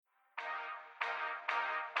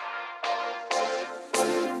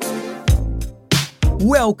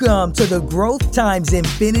Welcome to the Growth Times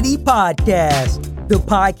Infinity podcast, the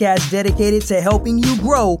podcast dedicated to helping you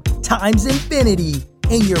grow times infinity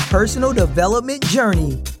in your personal development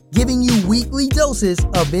journey, giving you weekly doses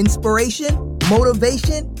of inspiration,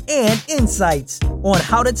 motivation, and insights on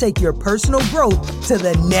how to take your personal growth to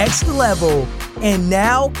the next level. And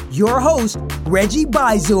now, your host, Reggie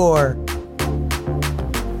Bizor.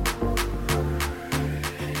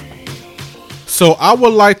 So I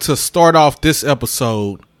would like to start off this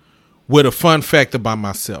episode with a fun fact about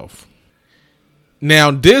myself. Now,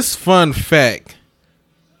 this fun fact,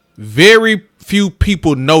 very few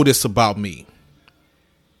people know this about me.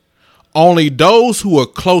 Only those who are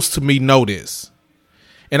close to me know this.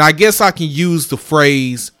 And I guess I can use the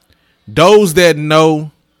phrase, those that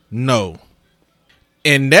know.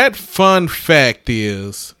 And that fun fact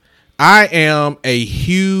is, I am a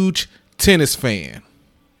huge tennis fan.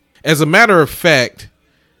 As a matter of fact,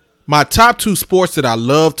 my top two sports that I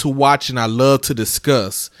love to watch and I love to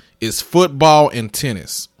discuss is football and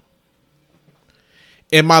tennis.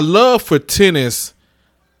 And my love for tennis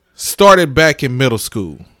started back in middle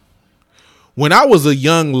school. When I was a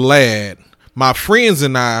young lad, my friends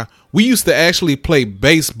and we used to actually play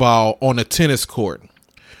baseball on a tennis court.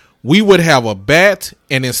 We would have a bat,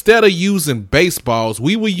 and instead of using baseballs,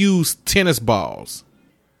 we would use tennis balls.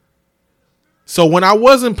 So when I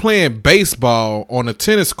wasn't playing baseball on a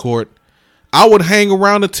tennis court, I would hang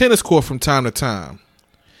around the tennis court from time to time.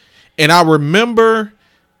 And I remember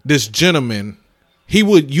this gentleman, he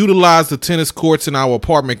would utilize the tennis courts in our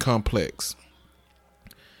apartment complex.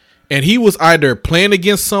 And he was either playing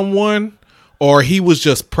against someone or he was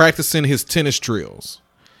just practicing his tennis drills.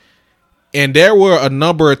 And there were a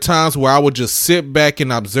number of times where I would just sit back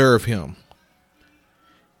and observe him.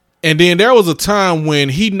 And then there was a time when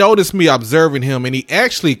he noticed me observing him and he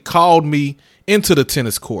actually called me into the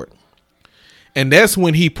tennis court. And that's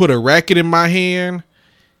when he put a racket in my hand.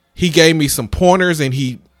 He gave me some pointers and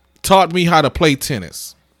he taught me how to play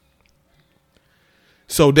tennis.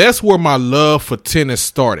 So that's where my love for tennis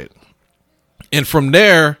started. And from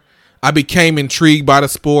there, I became intrigued by the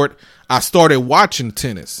sport. I started watching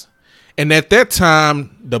tennis. And at that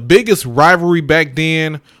time, the biggest rivalry back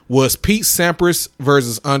then was Pete Sampras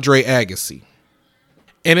versus Andre Agassi.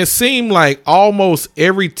 And it seemed like almost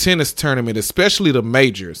every tennis tournament, especially the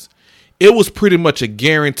majors, it was pretty much a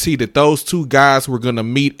guarantee that those two guys were going to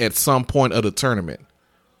meet at some point of the tournament.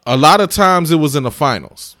 A lot of times it was in the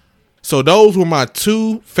finals. So those were my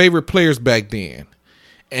two favorite players back then.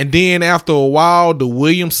 And then after a while, the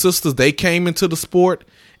Williams sisters, they came into the sport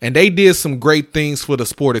and they did some great things for the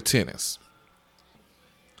sport of tennis.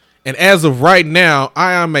 And as of right now,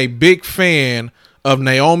 I am a big fan of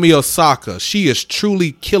Naomi Osaka. She is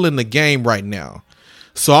truly killing the game right now.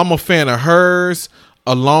 So I'm a fan of hers,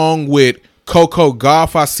 along with Coco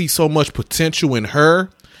Gauff. I see so much potential in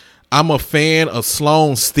her. I'm a fan of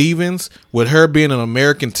Sloane Stephens, with her being an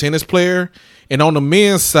American tennis player. And on the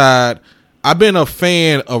men's side, I've been a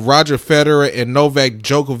fan of Roger Federer and Novak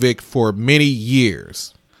Djokovic for many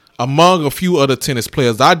years, among a few other tennis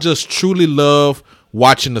players. I just truly love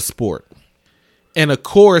watching the sport. And of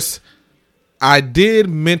course, I did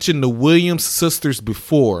mention the Williams sisters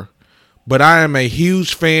before, but I am a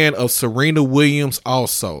huge fan of Serena Williams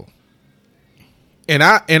also. And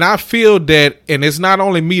I feel that, and it's not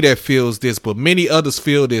only me that feels this, but many others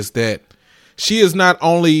feel this, that she is not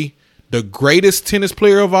only the greatest tennis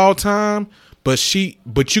player of all time, but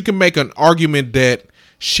you can make an argument that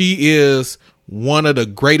she is one of the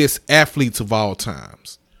greatest athletes of all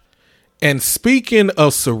times. And speaking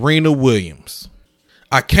of Serena Williams,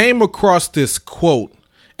 I came across this quote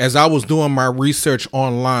as I was doing my research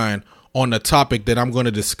online on the topic that I'm going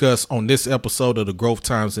to discuss on this episode of the Growth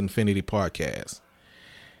Times Infinity podcast.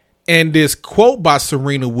 And this quote by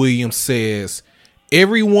Serena Williams says,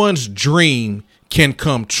 "Everyone's dream can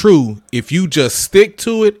come true if you just stick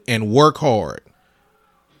to it and work hard."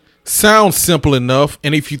 Sounds simple enough.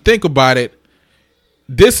 And if you think about it,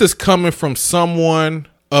 this is coming from someone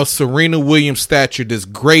of Serena Williams' stature, this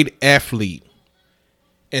great athlete.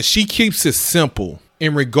 And she keeps it simple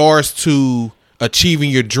in regards to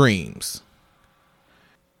achieving your dreams.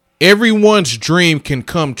 Everyone's dream can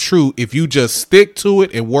come true if you just stick to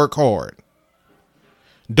it and work hard.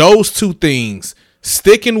 Those two things,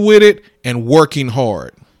 sticking with it and working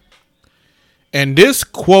hard. And this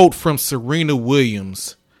quote from Serena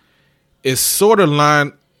Williams is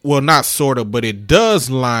but it does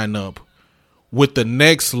line up with the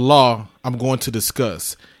next law I'm going to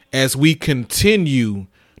discuss as we continue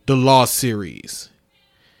the law series.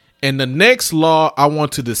 And the next law I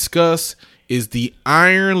want to discuss is the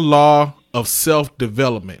iron law of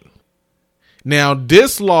self-development. Now,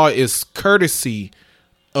 this law is courtesy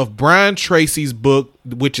of Brian Tracy's book,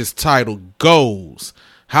 which is titled Goals: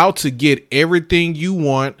 How to Get Everything You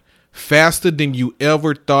Want Faster Than You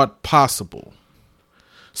Ever Thought Possible.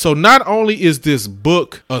 So not only is this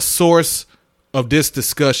book a source of this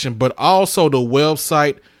discussion, but also the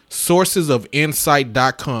website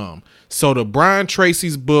sourcesofinsight.com. So the Brian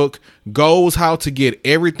Tracy's book, Goals: How to Get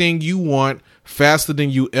Everything You Want Faster Than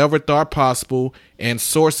You Ever Thought Possible, and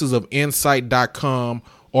sourcesofinsight.com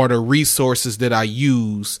are the resources that I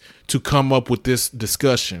use to come up with this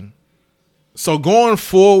discussion. So going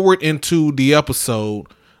forward into the episode,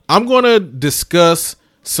 I'm going to discuss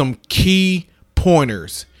some key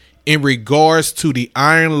pointers in regards to the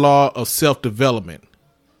iron law of self-development.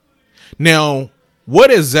 Now, what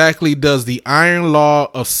exactly does the iron law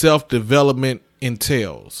of self-development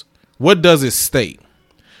entails? What does it state?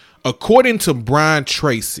 According to Brian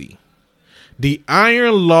Tracy, the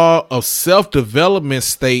iron law of self-development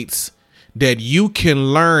states that you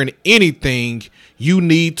can learn anything you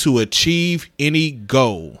need to achieve any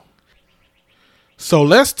goal. So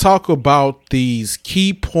let's talk about these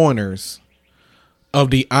key pointers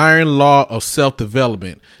of the iron law of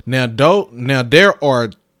self-development. Now there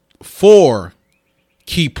are 4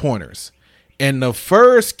 key pointers. And the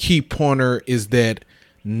first key pointer is that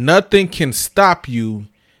nothing can stop you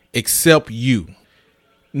except you.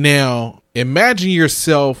 Now, imagine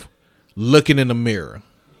yourself looking in the mirror.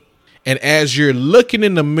 And as you're looking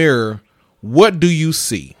in the mirror, what do you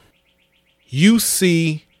see? You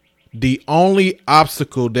see the only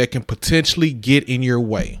obstacle that can potentially get in your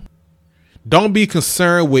way. Don't be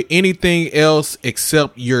concerned with anything else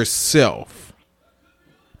except yourself.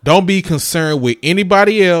 Don't be concerned with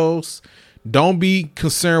anybody else. Don't be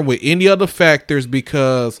concerned with any other factors,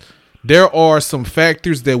 because there are some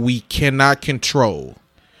factors that we cannot control.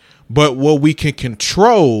 But what we can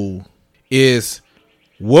control is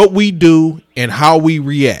what we do and how we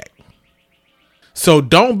react. So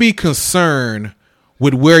don't be concerned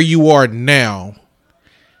with where you are now.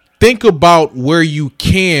 Think about where you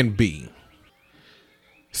can be.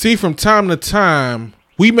 See, from time to time,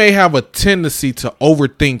 we may have a tendency to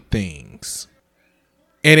overthink things.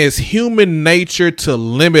 And it's human nature to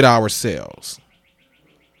limit ourselves.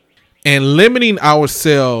 And limiting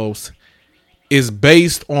ourselves is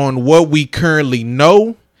based on what we currently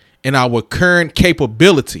know and our current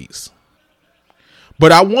capabilities.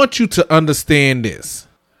 But I want you to understand this.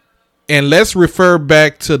 And let's refer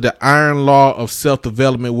back to the iron law of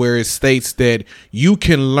self-development, where it states that you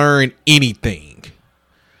can learn anything.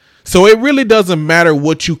 So it really doesn't matter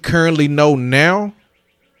what you currently know now,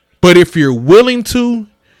 but if you're willing to,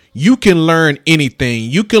 you can learn anything.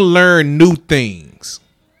 You can learn new things,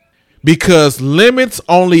 because limits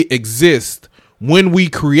only exist when we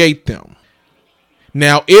create them.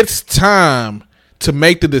 Now it's time to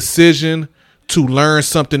make the decision to learn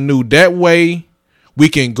something new. That way we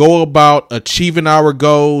can go about achieving our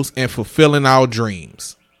goals and fulfilling our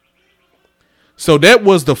dreams. So that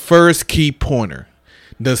was the first key pointer.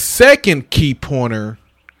 The second key pointer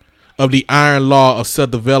of the iron law of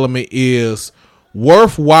self-development is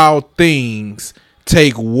worthwhile things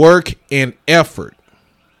take work and effort.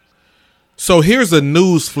 So here's a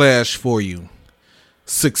news flash for you.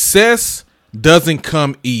 Success doesn't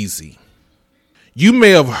come easy. You may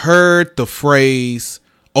have heard the phrase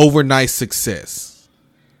overnight success,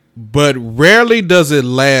 but rarely does it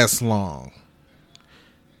last long.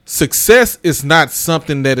 Success is not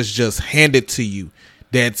something that is just handed to you,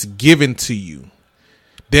 that's given to you,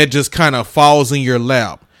 that just kind of falls in your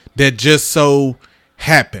lap, that just so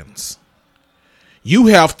happens. You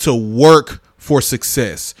have to work for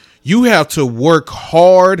success. You have to work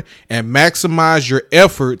hard and maximize your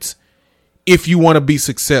efforts if you want to be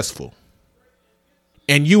successful.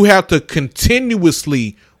 And you have to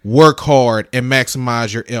continuously work hard and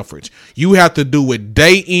maximize your efforts. You have to do it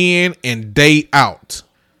day in and day out.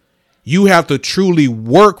 You have to truly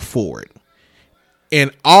work for it.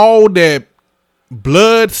 And all that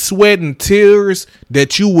blood, sweat, and tears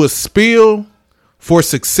that you will spill for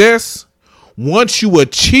success, once you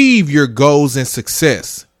achieve your goals and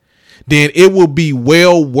success, then it will be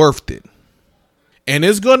well worth it. And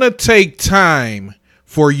it's going to take time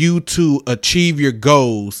for you to achieve your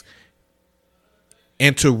goals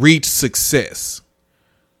and to reach success.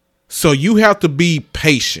 So you have to be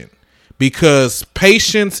patient, because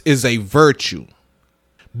patience is a virtue.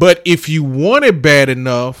 But if you want it bad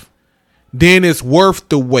enough, then it's worth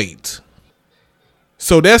the wait.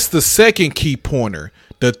 So that's the second key pointer.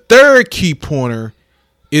 The third key pointer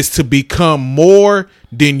is to become more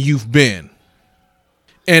than you've been.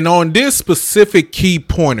 And on this specific key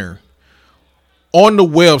pointer on the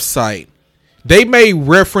website, They made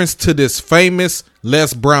reference to this famous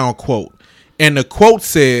Les Brown quote. And the quote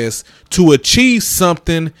says, to achieve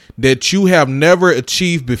something that you have never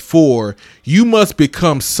achieved before, you must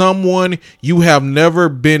become someone you have never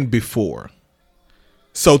been before.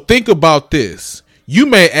 So think about this. You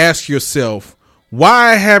may ask yourself,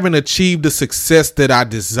 why I haven't achieved the success that I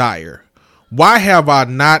desire? Why have I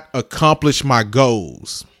not accomplished my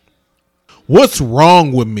goals? What's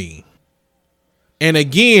wrong with me? And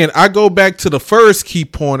again, I go back to the first key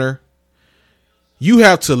pointer. You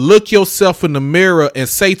have to look yourself in the mirror and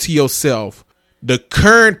say to yourself, the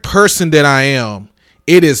current person that I am,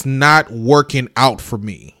 it is not working out for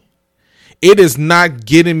me. It is not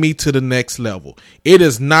getting me to the next level. It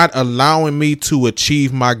is not allowing me to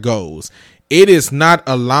achieve my goals. It is not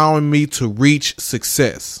allowing me to reach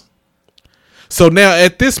success. So now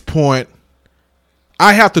at this point,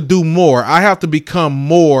 I have to do more. I have to become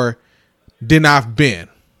more than I've been.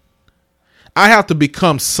 I have to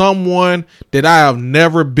become someone that I have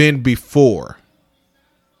never been before.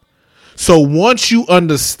 So once you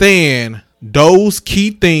understand those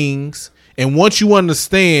key things, and once you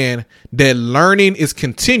understand that learning is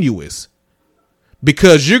continuous,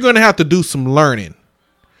 because you're going to have to do some learning.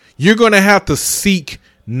 You're going to have to seek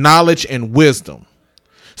knowledge and wisdom.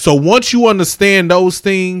 So once you understand those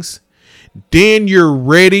things, then you're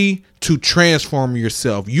ready to transform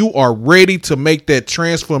yourself. You are ready to make that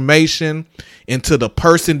transformation into the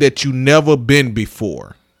person that you never been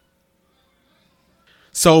before.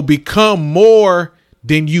 So become more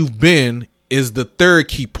than you've been is the third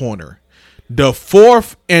key pointer. The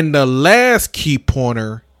fourth and the last key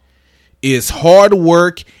pointer is hard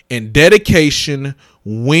work and dedication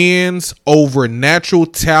wins over natural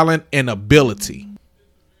talent and ability.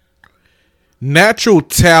 Natural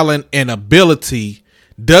talent and ability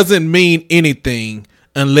doesn't mean anything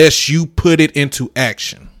unless you put it into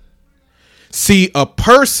action. See, a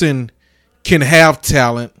person can have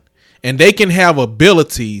talent and they can have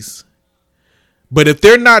abilities, but if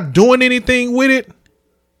they're not doing anything with it,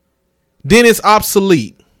 then it's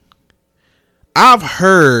obsolete. I've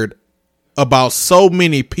heard about so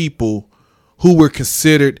many people who were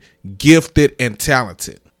considered gifted and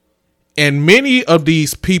talented. And many of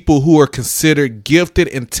these people who are considered gifted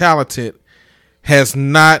and talented has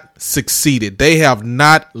not succeeded. They have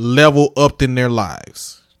not leveled up in their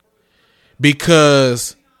lives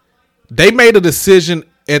because they made a decision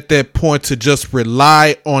at that point to just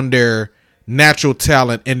rely on their natural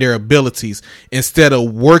talent and their abilities instead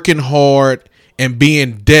of working hard and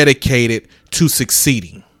being dedicated to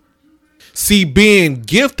succeeding. See, being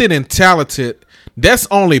gifted and talented, that's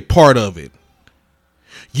only part of it.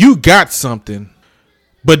 You got something,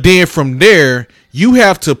 but then from there, you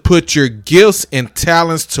have to put your gifts and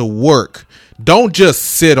talents to work. Don't just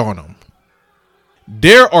sit on them.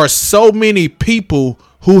 There are so many people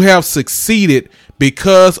who have succeeded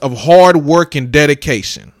because of hard work and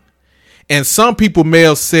dedication. And some people may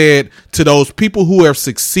have said to those people who have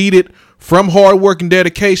succeeded from hard work and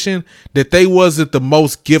dedication that they wasn't the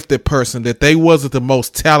most gifted person, that they wasn't the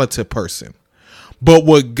most talented person. But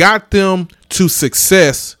what got them to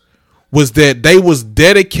success was that they was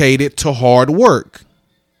dedicated to hard work.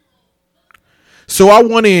 So I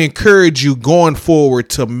want to encourage you going forward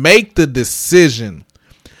to make the decision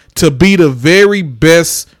to be the very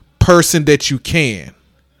best person that you can.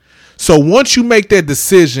 So once you make that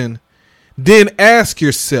decision, then ask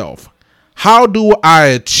yourself, how do I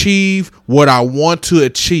achieve what I want to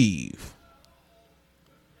achieve?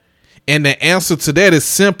 And the answer to that is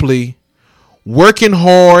simply working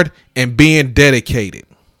hard and being dedicated.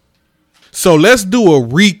 So let's do a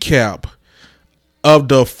recap of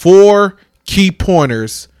the 4 key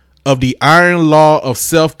pointers of the iron law of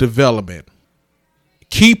self-development.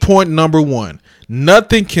 Key point number 1,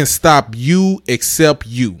 nothing can stop you except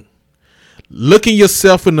you. Looking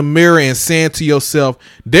yourself in the mirror and saying to yourself,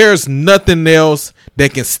 there's nothing else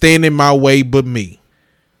that can stand in my way but me.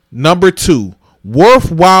 Number 2,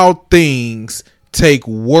 worthwhile things take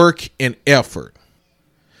work and effort.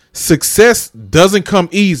 Success doesn't come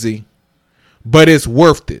easy, but it's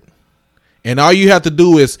worth it. And all you have to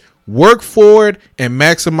do is work for it and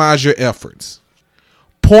maximize your efforts.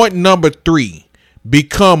 Point number 3,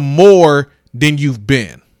 become more than you've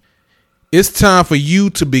been. It's time for you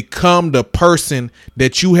to become the person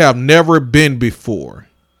that you have never been before.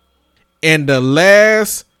 And the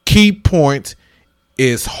last key point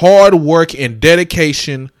is hard work and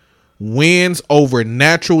dedication wins over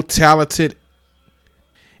natural talented.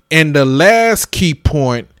 And the last key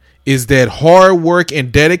point is that hard work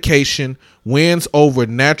and dedication wins over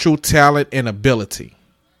natural talent and ability.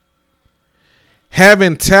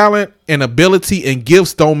 Having talent and ability and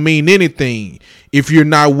gifts don't mean anything if you're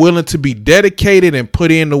not willing to be dedicated and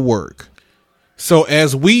put in the work. So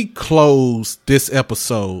as we close this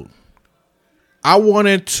episode, I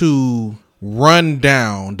wanted to run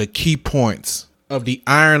down the key points of the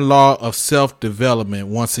iron law of self-development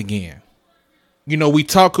once again. You know, we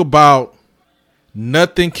talk about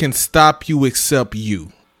nothing can stop you except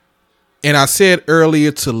you. And I said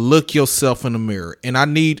earlier to look yourself in the mirror. And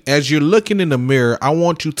as you're looking in the mirror, I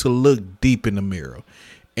want you to look deep in the mirror.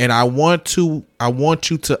 And I want you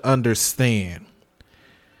to understand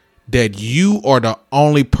that you are the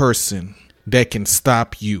only person that can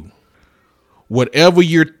stop you. Whatever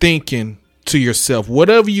you're thinking to yourself,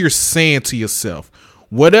 whatever you're saying to yourself,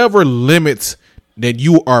 whatever limits that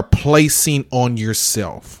you are placing on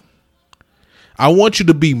yourself, I want you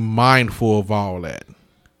to be mindful of all that.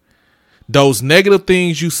 Those negative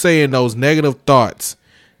things you say and those negative thoughts,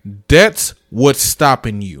 that's what's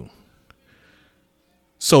stopping you.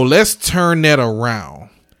 So let's turn that around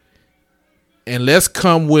and let's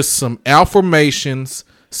come with some affirmations,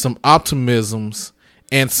 some optimisms,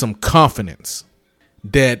 and some confidence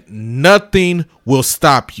that nothing will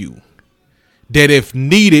stop you. That if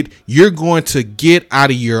needed, you're going to get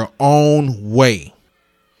out of your own way.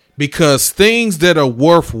 Because things that are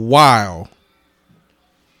worthwhile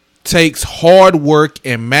takes hard work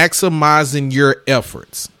and maximizing your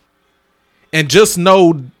efforts. And just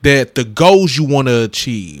know that the goals you want to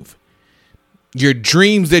achieve, your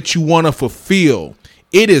dreams that you want to fulfill,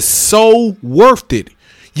 it is so worth it.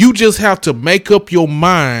 You just have to make up your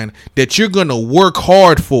mind that you're going to work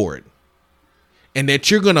hard for it and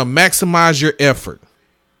that you're going to maximize your effort.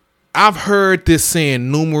 I've heard this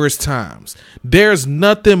saying numerous times. There's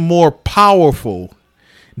nothing more powerful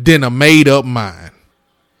than a made up mind.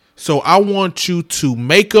 So I want you to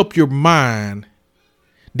make up your mind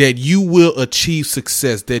that you will achieve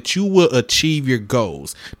success, that you will achieve your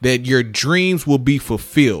goals, that your dreams will be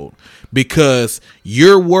fulfilled because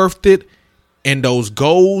you're worth it and those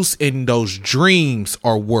goals and those dreams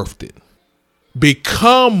are worth it.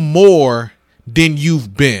 Become more than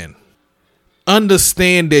you've been.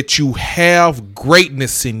 Understand that you have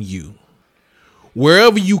greatness in you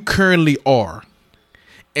wherever you currently are.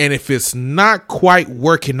 And if it's not quite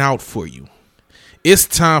working out for you, it's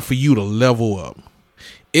time for you to level up.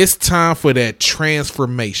 It's time for that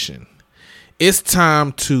transformation. It's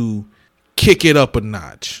time to kick it up a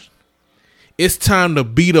notch. It's time to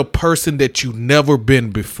be the person that you've never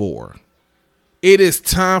been before. It is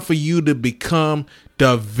time for you to become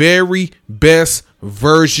the very best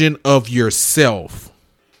version of yourself.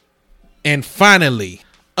 And finally,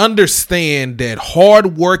 understand that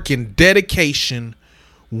hard work and dedication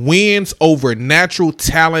wins over natural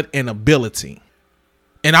talent and ability.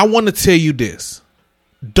 And I want to tell you this.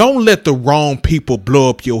 Don't let the wrong people blow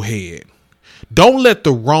up your head. Don't let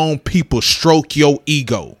the wrong people stroke your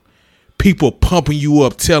ego. People pumping you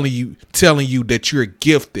up, telling you that you're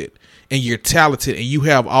gifted and you're talented and you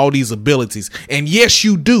have all these abilities. And yes,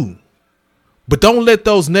 you do. But don't let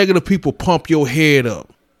those negative people pump your head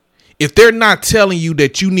up. If they're not telling you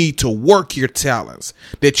that you need to work your talents,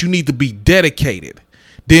 that you need to be dedicated,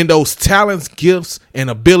 then those talents, gifts,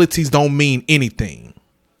 and abilities don't mean anything.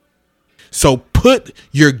 So put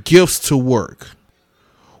your gifts to work.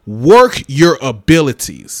 Work your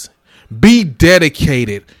abilities. Be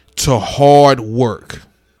dedicated to hard work.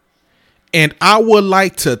 And I would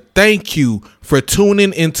like to thank you for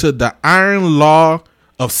tuning into the Iron Law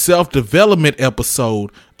of Self-Development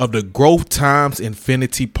episode of the Growth Times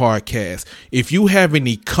Infinity podcast. If you have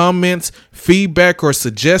any comments, feedback, or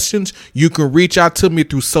suggestions, you can reach out to me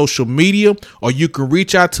through social media or you can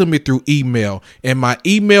reach out to me through email. And my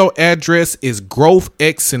email address is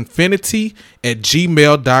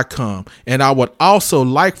growthxinfinity@gmail.com. And I would also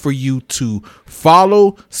like for you to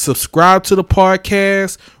follow, subscribe to the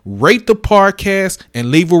podcast, rate the podcast,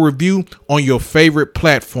 and leave a review on your favorite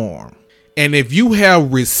platform. And if you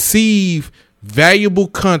have received valuable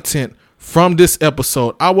content from this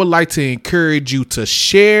episode, I would like to encourage you to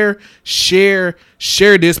share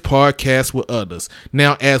this podcast with others.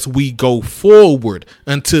 Now, as we go forward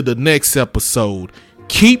until the next episode,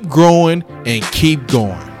 keep growing and keep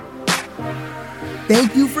going.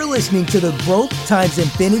 Thank you for listening to the Growth Times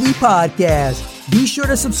Infinity podcast. Be sure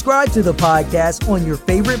to subscribe to the podcast on your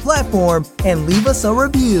favorite platform and leave us a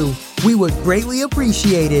review. We would greatly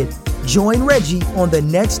appreciate it. Join Reggie on the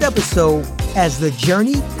next episode as the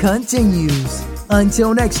journey continues.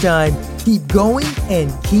 Until next time, keep going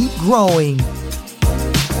and keep growing.